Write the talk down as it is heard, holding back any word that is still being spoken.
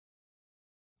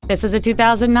This is a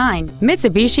 2009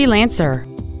 Mitsubishi Lancer.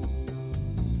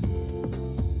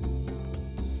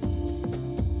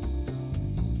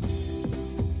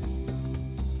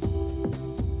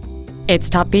 Its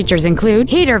top features include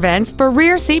heater vents for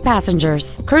rear seat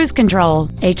passengers, cruise control,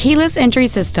 a keyless entry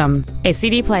system, a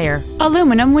CD player,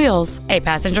 aluminum wheels, a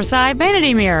passenger side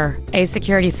vanity mirror, a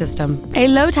security system, a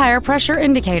low tire pressure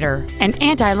indicator, an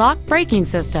anti-lock braking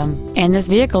system, and this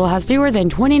vehicle has fewer than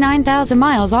 29,000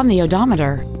 miles on the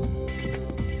odometer.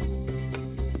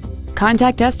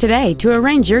 Contact us today to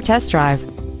arrange your test drive.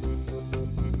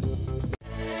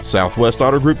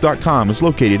 SouthwestAutoGroup.com is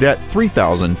located at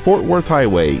 3000 Fort Worth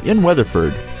Highway in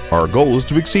Weatherford. Our goal is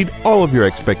to exceed all of your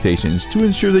expectations to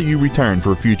ensure that you return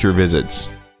for future visits.